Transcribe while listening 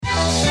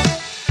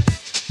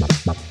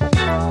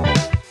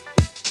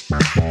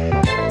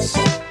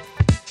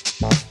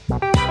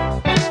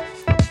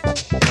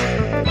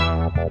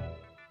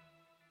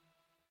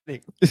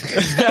Nick.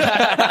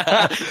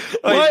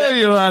 Why are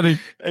you running?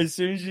 As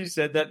soon as you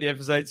said that, the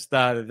episode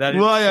started.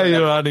 Why are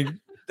you running?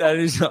 That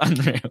is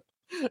unreal.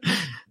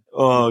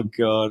 Oh,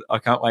 God. I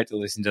can't wait to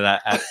listen to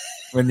that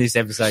when this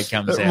episode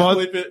comes out.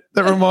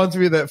 That reminds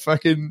me of that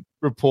fucking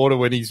reporter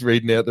when he's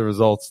reading out the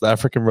results, the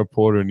African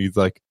reporter, and he's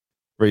like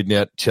reading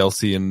out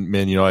Chelsea and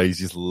Man United. He's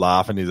just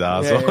laughing his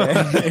ass off.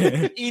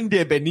 In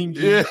the Benin.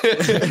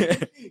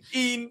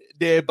 In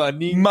the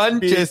Benin.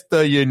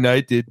 Manchester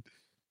United.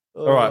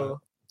 All right.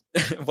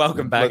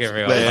 Welcome back,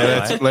 everyone.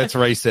 Yeah, let's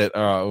reset.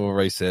 All right, we'll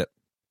reset.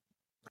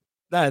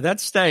 No,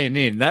 that's staying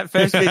in. That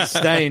first bit's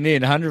staying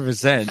in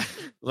 100%.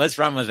 Let's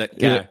run with it.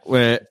 Go. Yeah,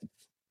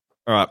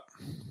 all right.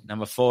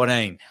 Number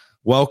 14.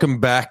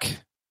 Welcome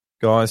back,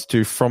 guys,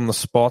 to From the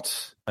Spot.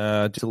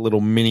 Just a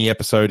little mini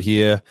episode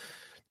here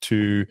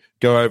to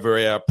go over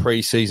our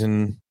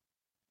preseason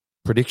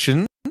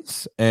predictions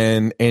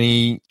and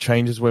any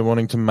changes we're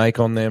wanting to make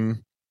on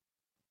them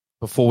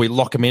before we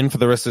lock them in for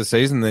the rest of the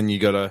season. Then you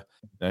gotta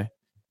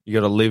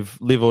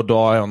live or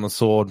die on the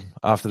sword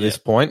after this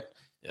point.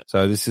 Yep.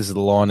 So this is the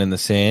line in the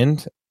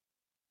sand.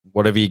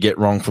 Whatever you get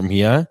wrong from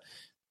here,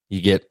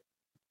 you get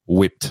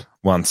whipped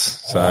once.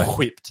 So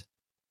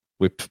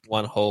whipped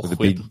one whole with a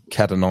whip. big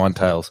cat of nine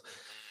tails.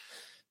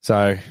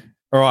 So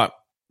all right.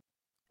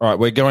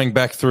 We're going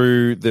back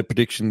through the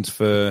predictions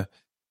for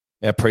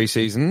our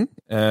preseason.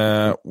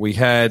 We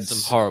had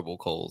Some horrible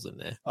calls in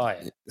there. Oh,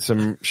 yeah.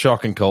 some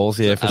shocking calls,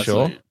 for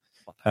sure.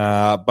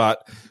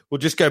 But we'll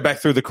just go back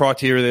through the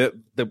criteria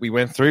that we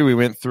went through. We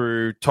went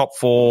through top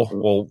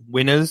four,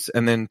 winners,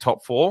 and then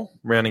top four,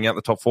 rounding out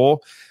the top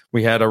four.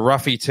 We had a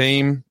roughy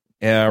team,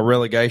 our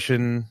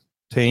relegation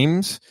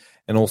teams,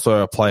 and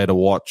also a player to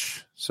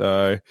watch.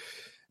 So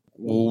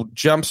we'll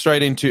jump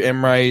straight into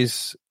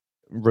Emre's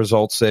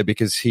results there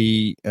because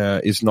he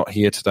is not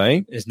here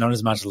today. There's not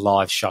as much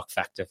live shock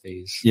factor for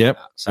these. Yep.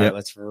 So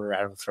let's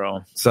rattle through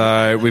them.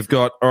 So we've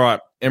got, all right,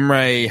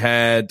 Emre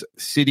had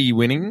City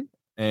winning,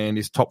 and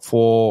his top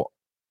four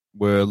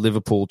were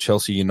Liverpool,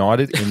 Chelsea,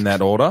 United in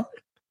that order.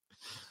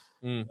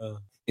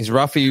 His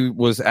roughie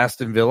was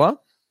Aston Villa.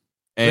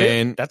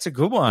 And that's a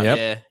good one. Yep.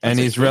 Yeah, and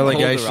his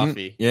relegation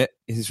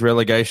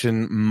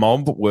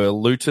mob were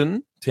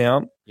Luton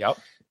Town,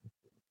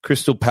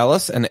 Crystal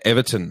Palace, and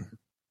Everton.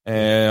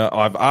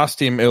 I've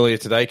asked him earlier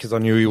today because I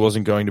knew he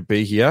wasn't going to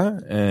be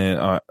here, and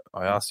I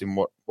asked him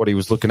what he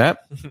was looking at.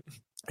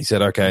 He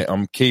said, "Okay,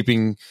 I'm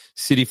keeping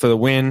City for the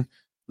win,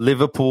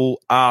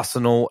 Liverpool,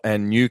 Arsenal,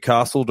 and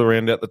Newcastle to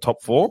round out the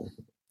top four."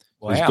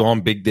 Wow. He's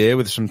gone big there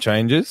with some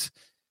changes.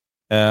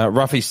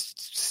 Ruffy's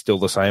still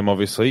the same,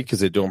 obviously, because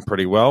they're doing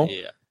pretty well.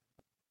 Yeah.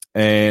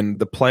 And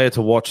the player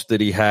to watch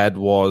that he had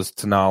was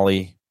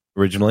Tonali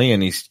originally,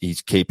 and he's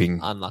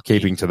keeping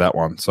to that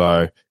one.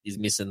 So he's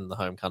missing the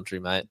home country,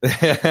 mate.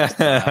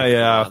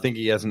 I think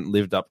he hasn't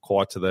lived up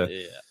quite to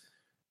the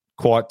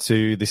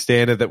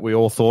standard that we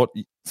all thought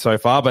so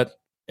far, but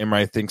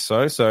Emre thinks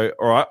so. So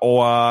all right,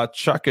 I'll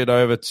chuck it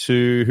over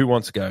to who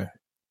wants to go.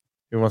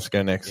 Who wants to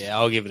go next? Yeah,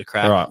 I'll give it a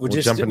crack. All right, We'll we'll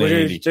just jump into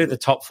Andy. do the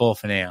top four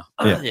for now.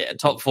 Yeah,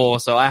 top four.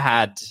 So I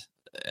had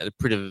a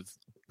pretty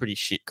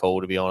shit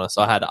call, to be honest.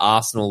 I had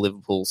Arsenal,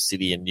 Liverpool,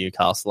 City, and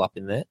Newcastle up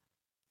in there.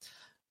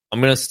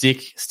 I'm going to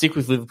stick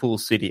with Liverpool,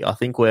 City. I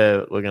think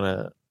we're going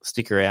to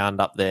stick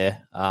around up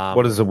there.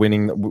 What is the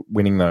winning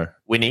though?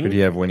 Winning? Who do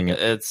you have winning it?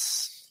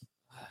 Because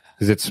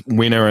it's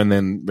winner and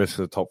then rest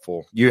of the top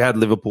four. You had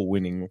Liverpool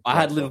winning. I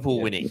had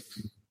Liverpool winning.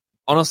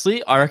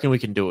 Honestly, I reckon we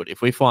can do it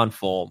if we find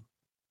form.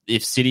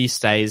 If City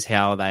stays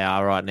how they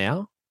are right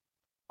now,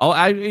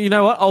 you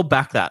know what? I'll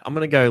back that. I'm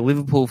going to go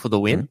Liverpool for the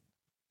win.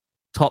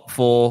 Mm-hmm. Top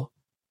four,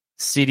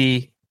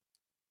 City,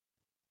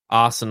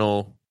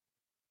 Arsenal.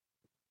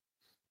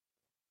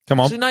 Come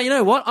on. So, no, you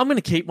know what? I'm going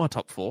to keep my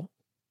top four.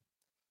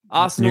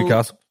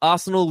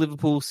 Arsenal,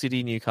 Liverpool,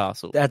 City,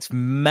 Newcastle. That's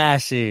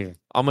massive.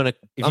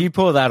 If you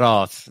pull that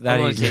off, I'm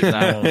going to keep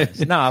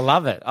that. No, I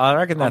love it. I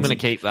reckon I'm going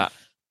to keep that.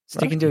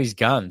 Sticking to his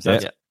guns.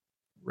 Yeah.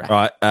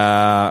 Right.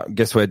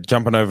 Guess we're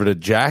jumping over to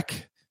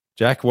Jack.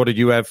 Jack, what did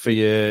you have for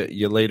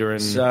your leader?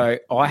 So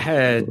I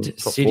had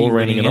City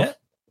winning it.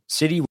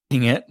 City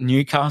winning it.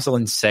 Newcastle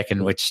in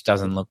second, which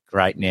doesn't look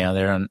great now.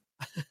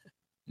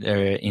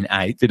 They're in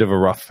eighth. Bit of a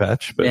rough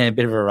patch. But... Yeah, a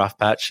bit of a rough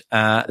patch.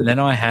 Then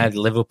I had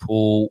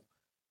Liverpool,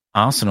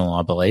 Arsenal,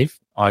 I believe.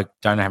 I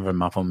don't have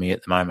them up on me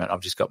at the moment.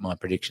 I've just got my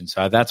prediction.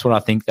 So that's what I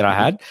think that I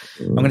had.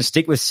 I'm going to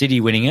stick with City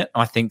winning it.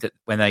 I think that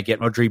when they get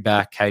Rodri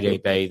back,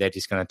 KDB, they're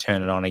just going to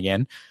turn it on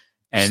again.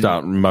 And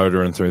start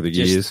motoring through the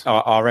gears.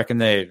 I reckon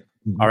they're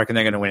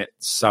going to win it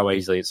so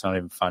easily. It's not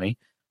even funny.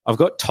 I've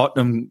got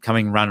Tottenham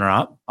coming runner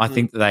up. I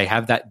think that they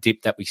have that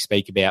dip that we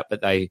speak about,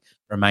 but they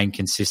remain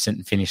consistent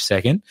and finish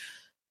second.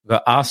 I've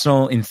got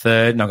Arsenal in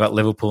third, and I've got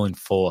Liverpool in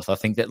fourth. I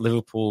think that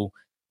Liverpool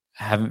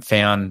haven't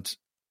found.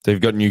 So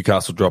you've got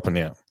Newcastle dropping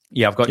out.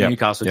 Yeah, I've got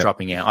Newcastle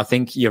dropping out. I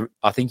think you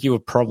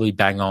would probably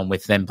bang on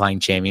with them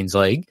playing Champions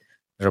League.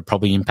 It'll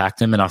probably impact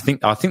them, and I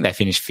think they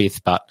finished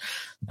fifth, but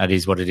that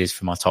is what it is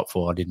for my top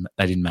four. They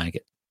didn't make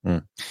it.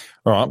 All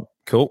right,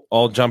 cool.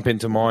 I'll jump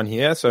into mine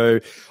here. So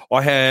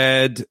I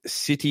had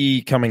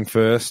City coming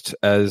first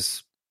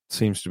as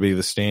seems to be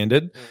the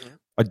standard. Mm-hmm.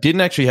 I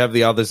didn't actually have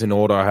the others in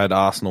order. I had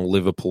Arsenal,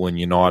 Liverpool, and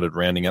United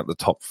rounding out the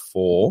top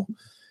 4.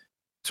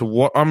 To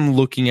what I'm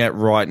looking at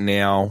right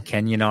now,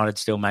 Can United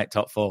still make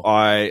top 4?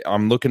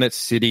 I'm looking at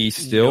City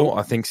still. Yep.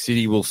 I think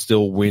City will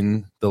still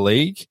win the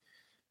league.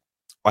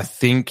 I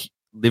think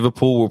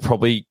Liverpool will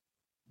probably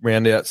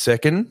round out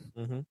second.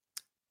 Mm-hmm.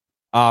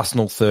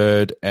 Arsenal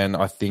third, and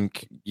I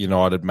think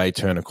United may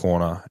turn a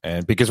corner.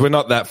 And because we're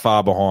not that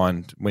far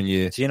behind, So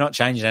you're not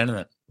changing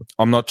anything?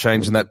 I'm not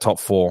changing that top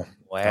 4.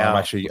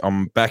 Wow.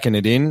 I'm backing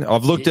it in.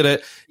 I've looked at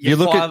it.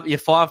 You're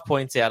 5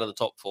 points out of the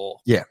top 4.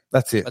 Yeah,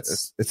 that's it.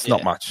 That's- It's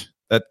not much.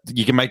 That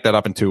you can make that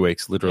up in 2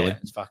 weeks, literally. Yeah,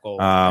 it's fuck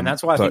all. Um, and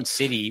that's why I so- think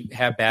City,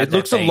 how bad It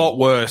looks a lot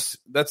worse.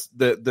 That's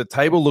the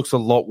table looks a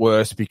lot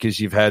worse because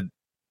you've had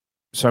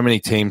so many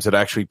teams that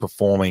are actually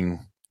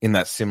performing in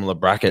that similar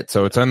bracket.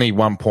 So it's only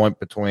 1 point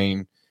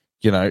between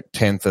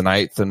 10th and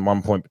 8th, and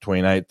 1 point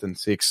between 8th and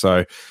 6th.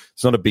 So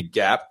it's not a big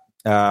gap.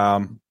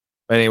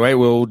 Anyway,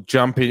 we'll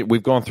jump in.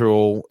 We've gone through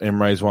all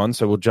Emre's ones,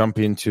 so we'll jump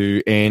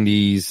into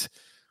Andy's.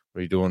 What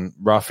are you doing,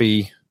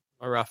 Ruffy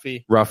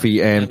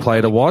and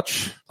play to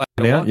watch?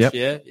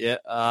 Yeah.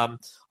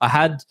 I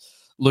had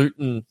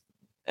Luton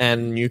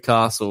and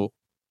Newcastle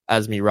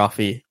as me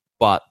Ruffy,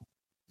 but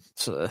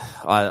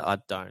I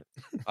don't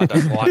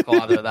like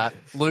either of that.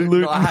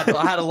 Luton. I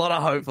had a lot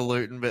of hope for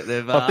Luton, but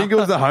they've. I think it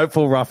was a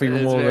hopeful Ruffy.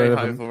 It's more very than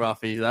hopeful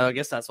Ruffy. I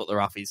guess that's what the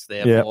Ruffy's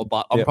there Yeah. for.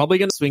 But I'm Yeah. probably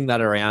going to swing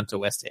that around to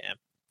West Ham.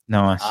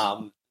 Nice.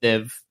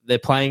 They're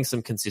playing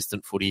some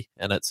consistent footy,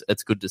 and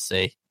it's good to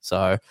see.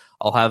 So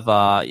I'll have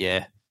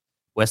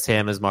West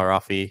Ham as my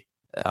Ruffy,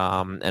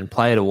 and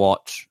play to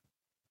watch.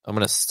 I'm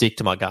going to stick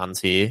to my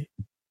guns here.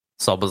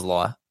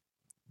 Szoboszlai.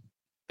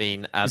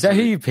 Is that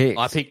who you picked?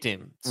 I picked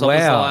him.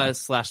 Wow.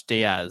 Szoboszlai /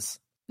 Diaz.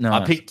 No.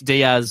 I picked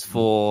Diaz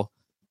for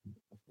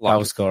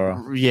goal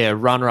scorer. Yeah,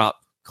 runner-up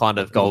kind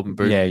of golden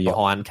boot Yeah.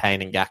 behind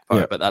Kane and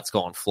Gakpo, Yeah. but that's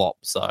gone flop.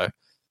 So,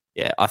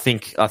 yeah, I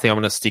think I'm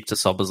going to stick to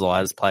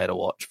Szoboszlai as player to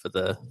watch for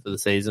the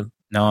season.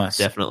 Nice.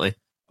 Definitely.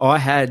 I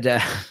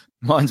had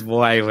mine's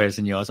way worse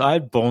than yours. I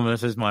had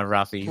Bournemouth as my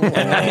Ruffy. Oh.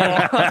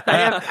 They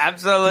have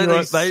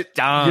absolutely stunk,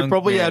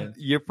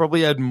 You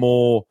probably had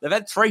more. They've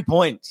had 3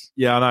 points.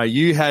 Yeah, I know.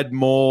 You had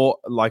more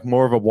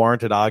of a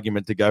warranted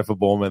argument to go for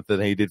Bournemouth than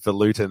he did for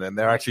Luton, and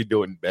they're actually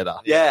doing better.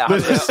 Yeah,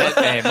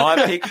 100%, man.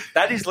 My pick,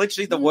 that is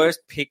literally the worst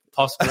pick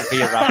possible for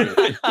your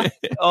Ruffy.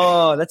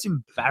 Oh, that's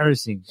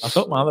embarrassing. I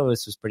thought my other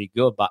list was pretty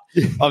good, but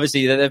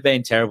obviously they've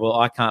been terrible.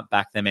 I can't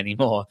back them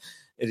anymore.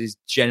 It is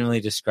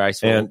genuinely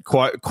disgraceful. And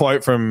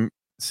quote from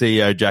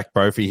CEO Jack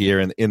Brophy here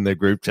in the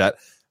group chat,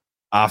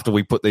 after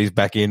we put these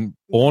back in,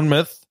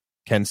 Bournemouth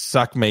can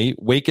suck me.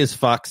 Weak as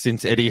fuck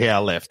since Eddie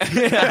Howe left. Am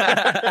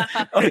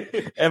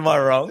I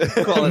wrong?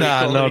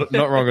 Nah,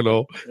 not wrong at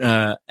all.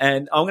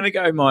 And I'm going to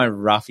go my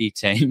Ruffy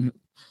team.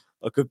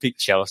 I could pick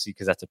Chelsea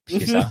because that's a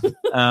pisser.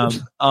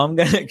 I'm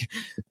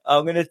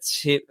gonna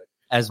tip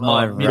as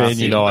my Man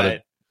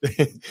United.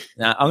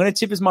 No, I'm going to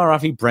tip as my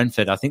Ruffy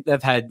Brentford. I think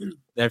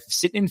they're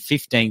sitting in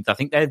 15th. I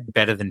think they're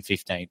better than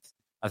 15th.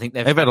 I think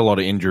they've had a lot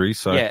of injuries.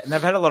 So yeah, and they've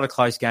had a lot of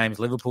close games.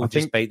 Liverpool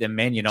just beat them.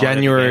 Man United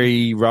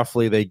January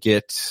roughly they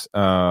get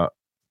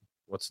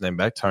what's his name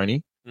back?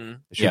 Tony. They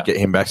should get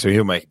him back, so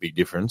he'll make a big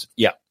difference.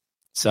 Yeah.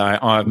 So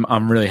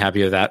I'm really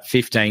happy with that.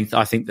 15th.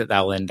 I think that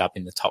they'll end up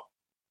in the top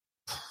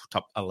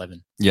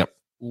 11. Yep.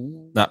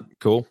 Nah,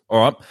 cool. All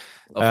right.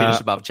 I'll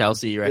finish above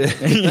Chelsea, you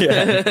reckon?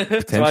 Yeah.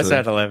 That's why I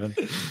said 11.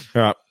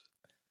 All right.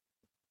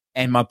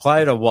 And my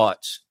player to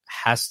watch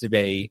has to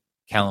be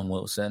Callum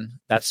Wilson.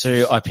 That's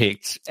who I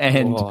picked.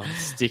 And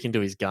sticking to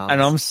his guns.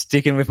 And I'm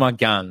sticking with my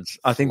guns.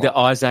 I think that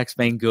Isaac's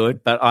been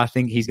good, but I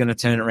think he's going to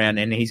turn it around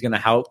and he's going to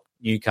help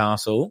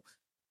Newcastle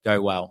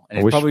go well. And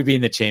it'll probably be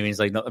in the Champions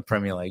League, not the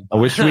Premier League. I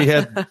wish we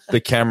had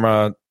the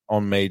camera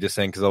on me just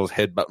saying because I was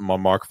headbutting my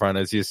microphone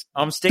as you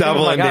I'm sticking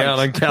doubling with my down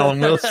on Callum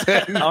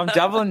Wilson. I'm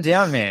doubling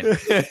down, man.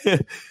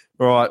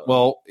 Right.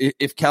 Well,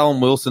 if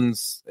Callum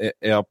Wilson's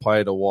our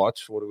player to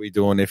watch, what are we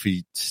doing if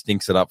he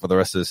stinks it up for the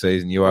rest of the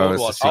season? You owe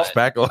us a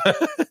six-pack?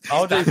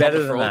 I'll do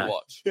better than that.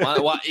 Watch.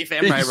 If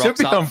Emre should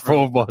be on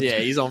fraud watch. Yeah,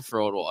 he's on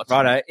fraud watch.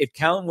 Righto. If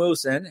Callum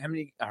Wilson,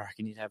 I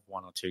reckon you'd have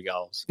 1 or 2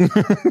 goals.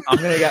 I'm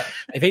going to go,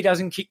 if he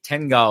doesn't kick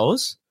 10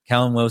 goals,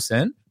 Callum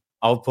Wilson,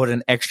 I'll put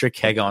an extra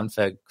keg on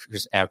for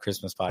our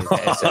Christmas party.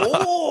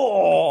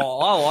 Oh,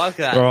 I like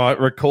that. All right,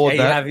 record Are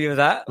that. you happy with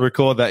that?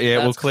 Record that. Yeah,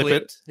 That's we'll clip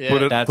clipped. it. Yeah.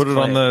 Put it That's on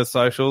clipped. the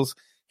socials.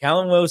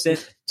 Callum Wilson,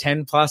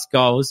 10 plus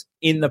goals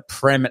in the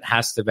Prem. It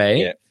has to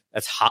be. Yeah.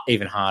 That's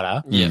even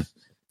harder. Yeah.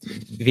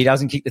 If he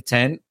doesn't kick the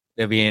 10,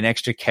 there'll be an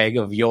extra keg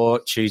of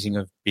your choosing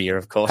of beer,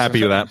 of course.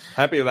 Happy with that.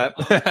 Happy with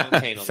that.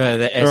 I'm keen on For that.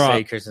 the Yeah. SC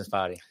Right. Christmas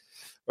party.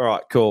 All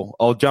right, cool.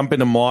 I'll jump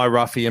into my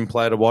Ruffy and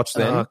player to watch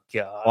then. Oh,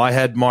 God. I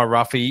had my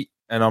Ruffy,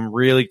 and I'm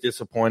really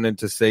disappointed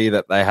to see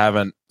that they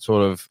haven't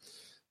sort of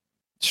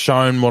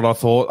shown what I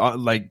thought.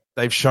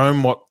 They've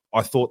shown what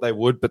I thought they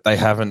would, but they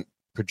haven't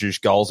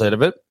produced goals out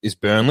of it. Is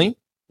Burnley?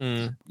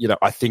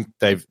 I think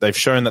they've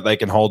shown that they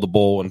can hold the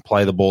ball and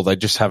play the ball. They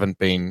just haven't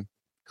been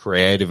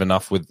creative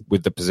enough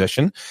with the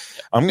possession.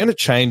 I'm going to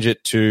change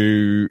it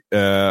to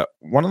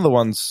one of the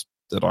ones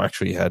that I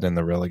actually had in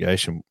the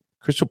relegation,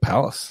 Crystal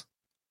Palace,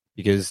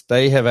 because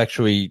they have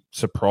actually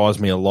surprised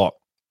me a lot.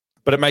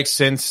 But it makes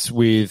sense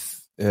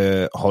with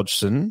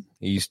Hodgson.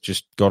 He's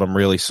just got them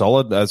really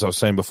solid. As I was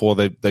saying before,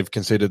 they've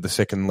conceded the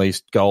second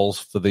least goals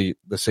for the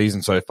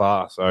season so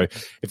far. So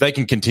if they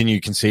can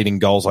continue conceding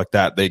goals like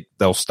that,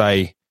 they'll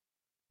stay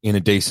in a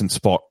decent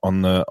spot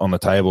on the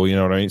table. You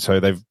know what I mean? So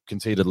they've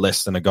conceded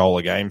less than a goal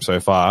a game so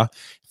far.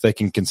 If they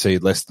can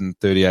concede less than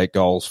 38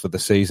 goals for the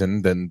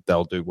season, then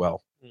they'll do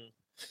well.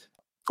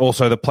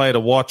 Also, the player to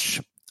watch,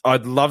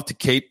 I'd love to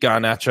keep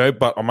Garnacho,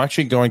 but I'm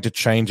actually going to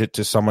change it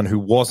to someone who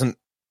wasn't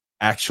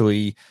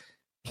actually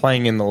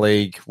playing in the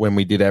league when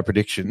we did our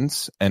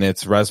predictions, and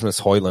it's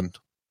Rasmus Højlund.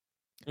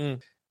 I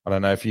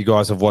don't know if you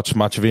guys have watched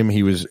much of him.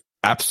 He was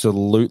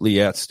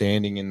absolutely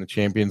outstanding in the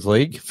Champions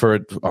League for,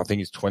 I think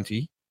he's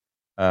 20.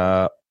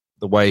 The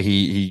way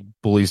he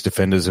bullies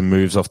defenders and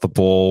moves off the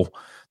ball,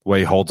 the way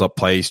he holds up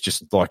plays,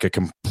 just like a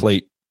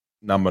complete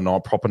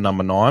proper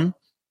number 9.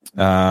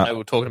 We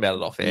were talking about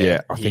it off air.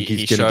 Yeah, I think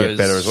he's going to get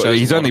better as well.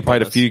 He's only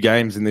played a few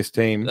games in this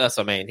team. That's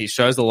what I mean. He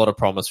shows a lot of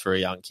promise for a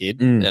young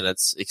kid, and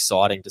it's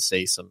exciting to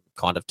see some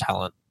kind of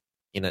talent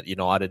in at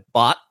United.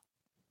 But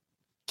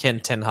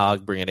can Ten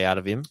Hag bring it out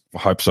of him? I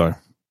hope so.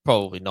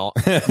 Probably not.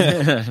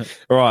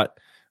 All right,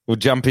 we'll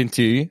jump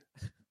into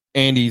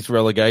Andy's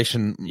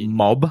relegation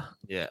mob.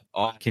 Yeah.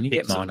 Can you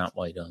get mine up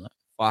while you're doing that?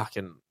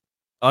 Fucking,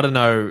 I don't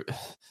know.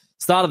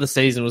 Start of the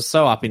season was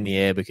so up in the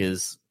air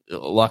because,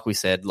 like we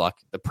said, like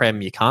the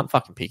Prem, you can't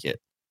fucking pick it.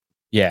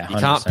 Yeah, you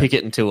can't pick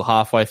it until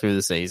halfway through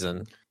the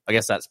season. I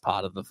guess that's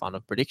part of the fun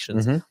of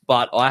predictions.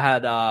 But I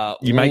had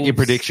you make your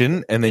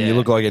prediction and then you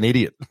look like an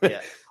idiot.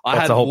 Yeah, I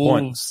That's had the whole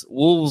point.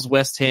 Wolves,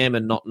 West Ham,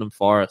 and Nottingham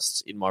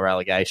Forest in my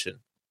relegation.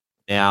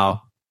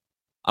 Now,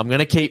 I'm going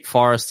to keep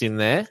Forest in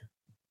there.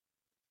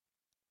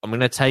 I'm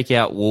going to take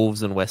out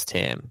Wolves and West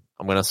Ham.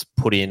 I'm going to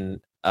put in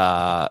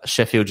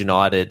Sheffield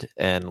United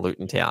and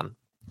Luton Town.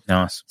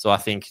 Nice. So I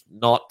think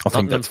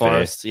Nottingham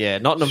Forest. Fair. Yeah,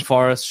 Nottingham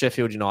Forest,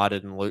 Sheffield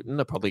United, and Luton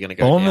are probably going to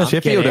go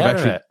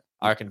down.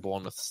 I reckon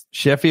Bournemouth.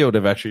 Sheffield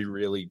have actually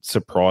really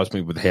surprised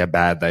me with how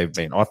bad they've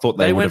been. I thought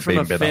they would have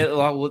been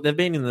better. They've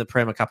been in the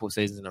Prem a couple of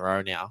seasons in a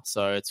row now,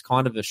 so it's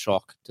kind of a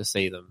shock to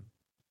see them.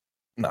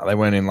 No, they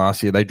weren't in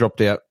last year. They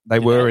dropped out. They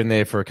were in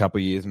there for a couple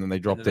of years, and then they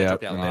dropped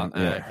out.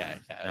 Okay.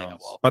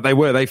 But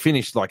they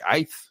finished like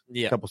 8th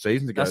a couple of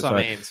seasons ago. That's what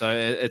I mean. So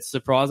it's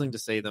surprising to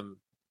see them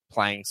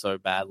playing so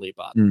badly,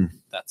 but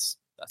that's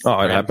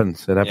it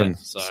happens. It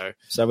happens. Yeah,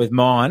 so with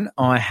mine,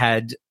 I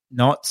had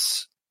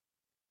Notts,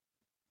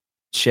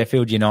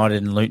 Sheffield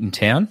United, and Luton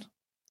Town,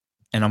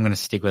 and I'm going to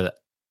stick with it.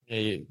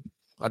 Yeah,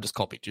 I just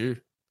copied you.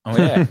 Oh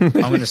yeah, I'm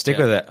going to stick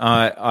with it.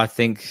 I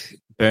think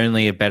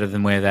Burnley are better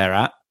than where they're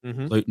at.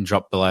 Luton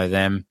dropped below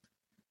them,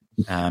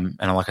 and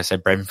like I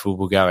said, Brentford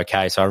will go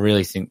okay. So I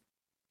really think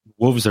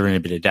Wolves are in a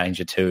bit of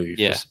danger too.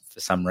 For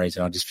some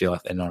reason, I just feel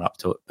like they're not up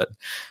to it. But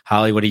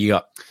Harley, what do you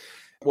got?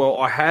 Well,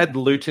 I had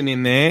Luton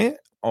in there.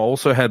 I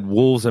also had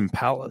Wolves and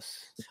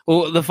Palace.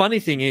 Well, the funny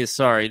thing is,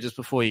 sorry, just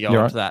before you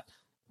go into that,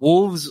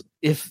 Wolves,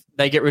 if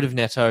they get rid of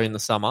Neto in the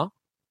summer,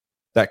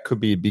 that could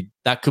be a big.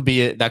 That could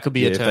be a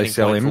turning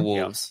point for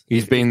Wolves.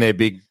 He's been their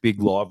big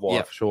live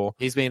wire for sure.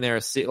 He's been there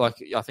I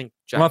think.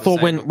 Jack I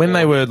thought when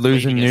they were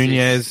losing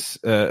Nunez,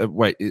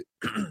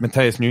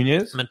 Mateus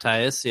Nunez.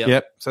 Mateus,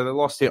 Yep. So they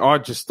lost it. I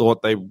just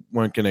thought they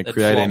weren't going to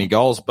create any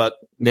goals, but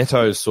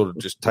Neto's sort of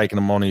just taken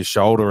them on his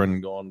shoulder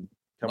and gone,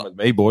 come with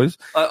me, boys.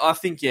 I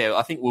think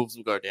Wolves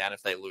will go down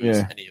if they lose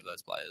any of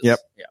those players. Yep.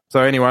 Yeah.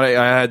 So anyway,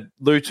 I had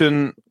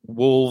Luton,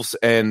 Wolves,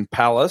 and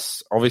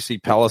Palace. Obviously,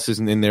 Palace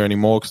isn't in there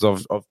anymore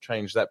because I've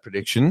changed that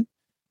prediction.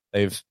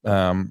 They've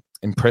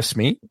impressed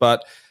me,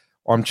 but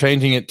I'm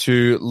changing it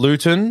to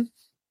Luton,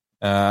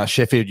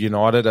 Sheffield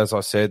United. As I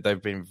said,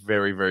 they've been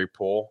very, very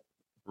poor,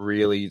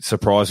 really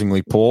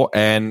surprisingly poor,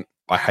 and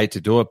I hate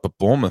to do it, but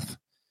Bournemouth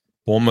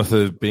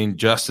have been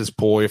just as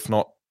poor, if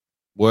not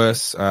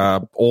worse.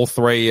 All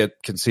three are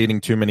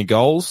conceding too many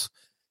goals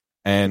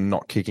and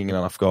not kicking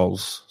enough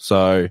goals.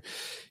 So,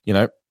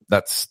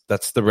 that's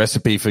the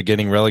recipe for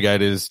getting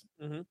relegated.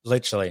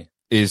 Literally,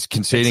 is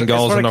conceding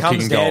goals and not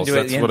kicking goals.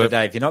 At the end of the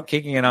day, if you're not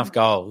kicking enough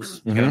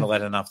goals, you're going to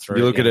let enough through.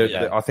 You look at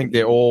it. I think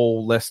they're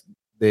all less.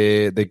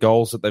 Their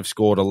goals that they've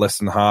scored are less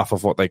than half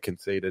of what they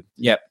conceded.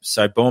 Yep.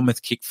 So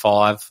Bournemouth kicked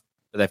 5,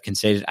 but they've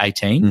conceded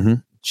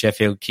 18.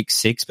 Sheffield kicked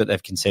 6, but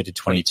they've conceded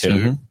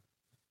 22.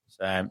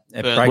 So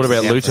what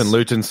about Luton?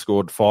 Luton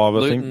scored 5,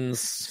 I think. Luton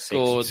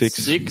scored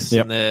 6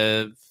 and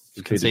they've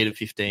conceded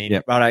 15.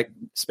 Yep. Right.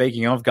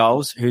 Speaking of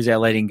goals, who's our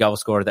leading goal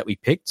scorer that we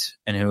picked,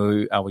 and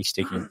who are we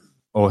sticking?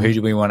 Or who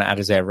do we want to add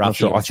as our rough?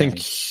 Sure. I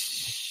think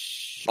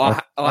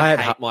I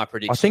hate my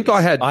predictions. I think I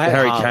had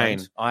Harry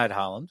Kane. I had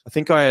Haaland. I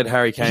think I had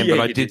Harry Kane,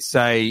 but I did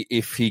say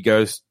if he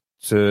goes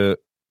to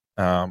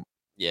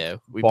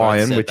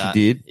Bayern, which he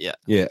did.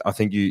 Yeah. I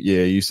think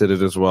you said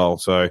it as well.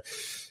 So,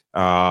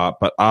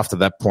 but after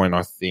that point,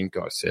 I think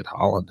I said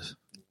Haaland.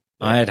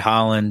 I had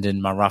Haaland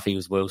and my roughie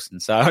was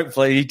Wilson. So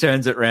hopefully he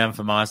turns it around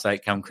for my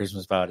sake come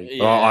Christmas party.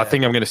 Yeah. I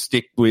think I'm going to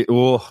stick with.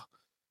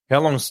 How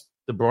long's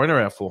De Bruyne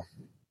out for?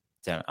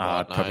 God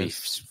probably.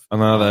 knows.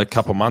 Another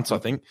couple months, I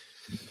think.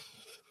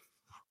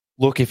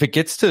 Look, if it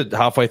gets to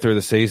halfway through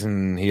the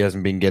season, he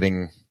hasn't been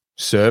getting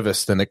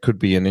service, then it could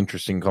be an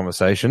interesting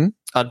conversation.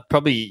 You're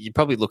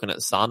probably looking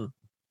at Son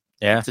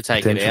Yeah, to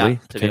take it potentially,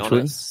 out, to be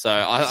honest. So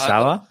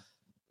Salah.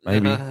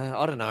 Maybe.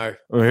 I don't know.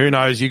 Well, who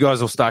knows? You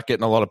guys will start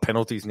getting a lot of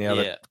penalties now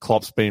Yeah. that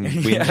Klopp's been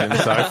whinging.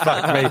 So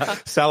fuck me.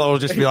 Salah will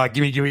just be like,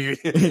 give me.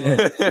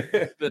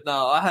 But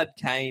no, I had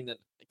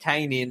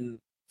Kane in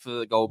for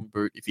the Golden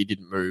Boot if he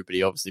didn't move, but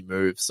he obviously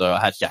moved. So I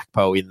had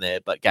Gakpo in there,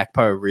 but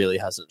Gakpo really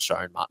hasn't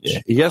shown much. Yeah.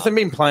 He hasn't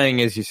been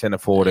playing as your centre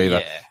forward either.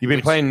 Yeah. You've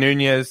been playing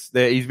Nunez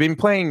there. He's been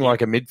playing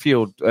like a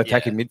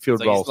attacking midfield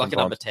So role he's like a sometimes.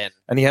 number 10.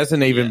 And he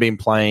hasn't even Yeah. been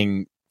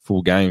playing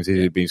full games.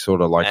 He's been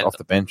sort of like And off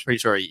the bench. Pretty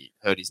sure he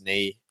hurt his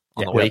knee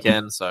on the Yeah.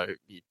 weekend, so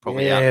he's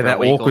probably out Yeah, for a that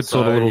week or awkward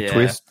sort of so, little yeah.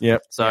 twist.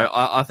 Yep. So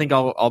I think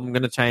I'm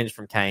going to change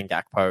from Kane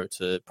Gakpo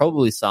to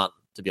probably Son,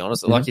 to be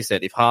honest. Mhm. Like you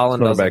said, if Haaland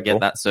Not a doesn't bad get call.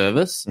 that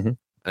service Mhm. and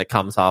it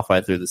comes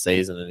halfway through the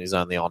season and he's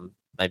only on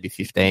maybe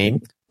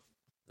 15,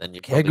 then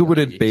you How good would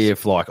it be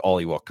if like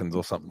Ollie Watkins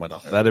or something went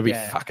off? That'd be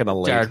Yeah. fucking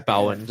elite. Jared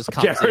Bowen just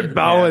comes Jared in?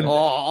 Bowen. Oh,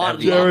 I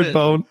love Jared it.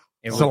 Bowen.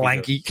 It would be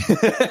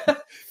Solanke.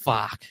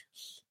 Fuck.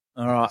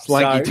 All right.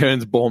 Solanke So,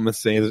 turns Bournemouth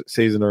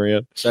season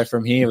around. so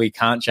from here, we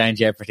can't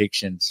change our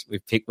predictions.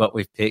 We've picked what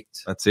we've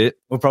picked. That's it.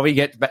 We'll probably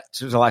get back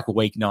to like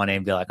week 19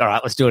 and be like, all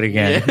right, let's do it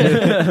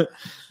again.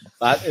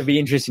 But it'd be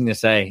interesting to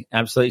see.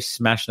 Absolutely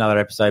smash another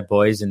episode,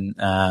 boys, and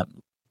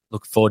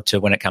look forward to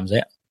when it comes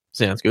out.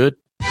 Sounds good.